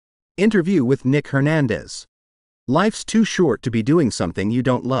Interview with Nick Hernandez. Life's too short to be doing something you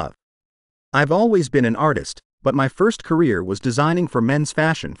don't love. I've always been an artist, but my first career was designing for men's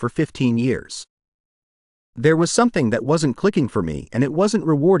fashion for 15 years. There was something that wasn't clicking for me, and it wasn't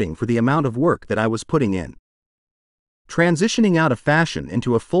rewarding for the amount of work that I was putting in. Transitioning out of fashion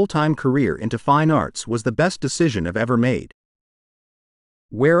into a full-time career into fine arts was the best decision I've ever made.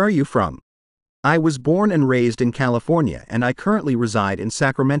 Where are you from? I was born and raised in California, and I currently reside in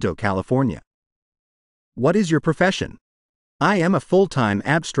Sacramento, California. What is your profession? I am a full-time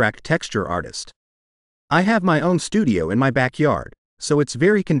abstract texture artist. I have my own studio in my backyard, so it's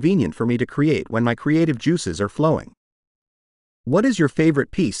very convenient for me to create when my creative juices are flowing. What is your favorite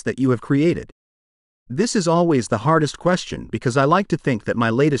piece that you have created? This is always the hardest question because I like to think that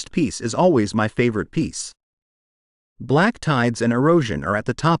my latest piece is always my favorite piece. Black tides and erosion are at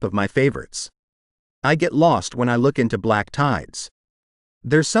the top of my favorites. I get lost when I look into black tides.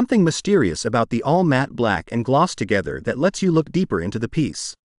 There's something mysterious about the all matte black and gloss together that lets you look deeper into the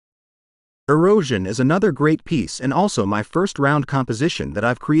piece. Erosion is another great piece and also my first round composition that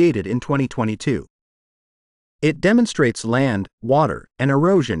I've created in 2022. It demonstrates land, water, and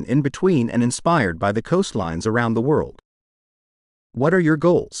erosion in between and inspired by the coastlines around the world. What are your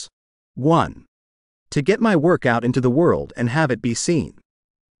goals? 1. To get my work out into the world and have it be seen.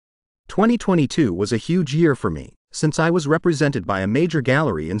 2022 was a huge year for me, since I was represented by a major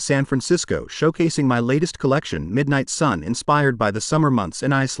gallery in San Francisco showcasing my latest collection, Midnight Sun, inspired by the summer months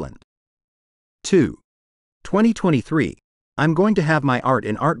in Iceland. 2. 2023, I'm going to have my art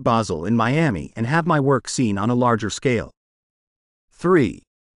in Art Basel in Miami and have my work seen on a larger scale. 3.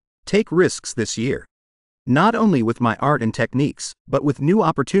 Take risks this year. Not only with my art and techniques, but with new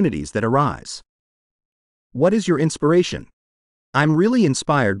opportunities that arise. What is your inspiration? I'm really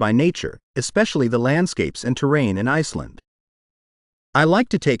inspired by nature, especially the landscapes and terrain in Iceland. I like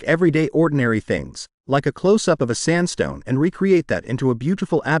to take everyday ordinary things, like a close-up of a sandstone, and recreate that into a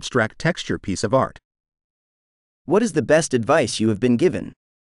beautiful abstract texture piece of art. What is the best advice you have been given?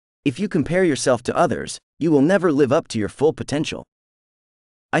 If you compare yourself to others, you will never live up to your full potential.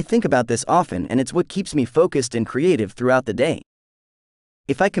 I think about this often, and it's what keeps me focused and creative throughout the day.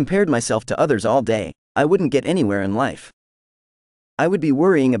 If I compared myself to others all day, I wouldn't get anywhere in life. I would be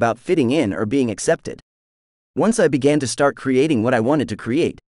worrying about fitting in or being accepted. Once I began to start creating what I wanted to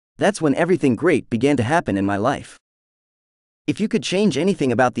create, that's when everything great began to happen in my life. If you could change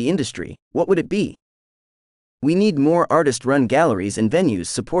anything about the industry, what would it be? We need more artist-run galleries and venues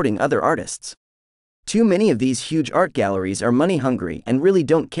supporting other artists. Too many of these huge art galleries are money-hungry and really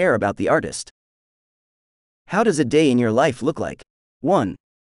don't care about the artist. How does a day in your life look like? 1.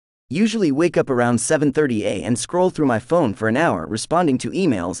 Usually wake up around 7:30 a.m. and scroll through my phone for an hour responding to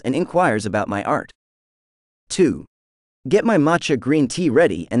emails and inquiries about my art. 2. Get my matcha green tea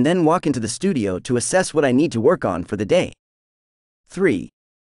ready and then walk into the studio to assess what I need to work on for the day. 3.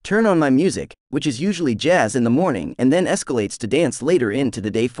 Turn on my music, which is usually jazz in the morning and then escalates to dance later into the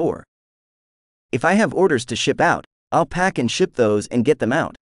day. 4. If I have orders to ship out, I'll pack and ship those and get them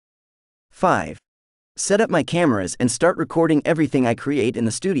out. 5. Set up my cameras and start recording everything I create in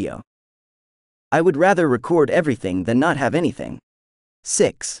the studio. I would rather record everything than not have anything.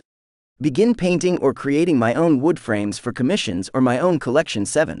 6. Begin painting or creating my own wood frames for commissions or my own collection.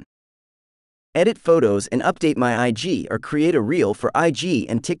 7. Edit photos and update my IG or create a reel for IG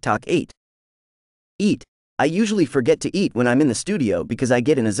and TikTok. 8. Eat. I usually forget to eat when I'm in the studio because I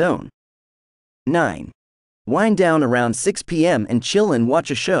get in a zone. 9. Wind down around 6 p.m. and chill and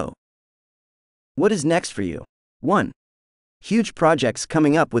watch a show. What is next for you? 1. Huge projects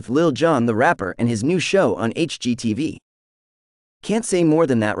coming up with Lil Jon the rapper and his new show on HGTV. Can't say more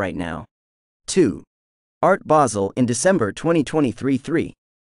than that right now. 2. Art Basel in December 2023. 3.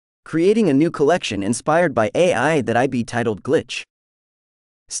 Creating a new collection inspired by AI that I be titled Glitch.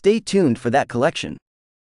 Stay tuned for that collection.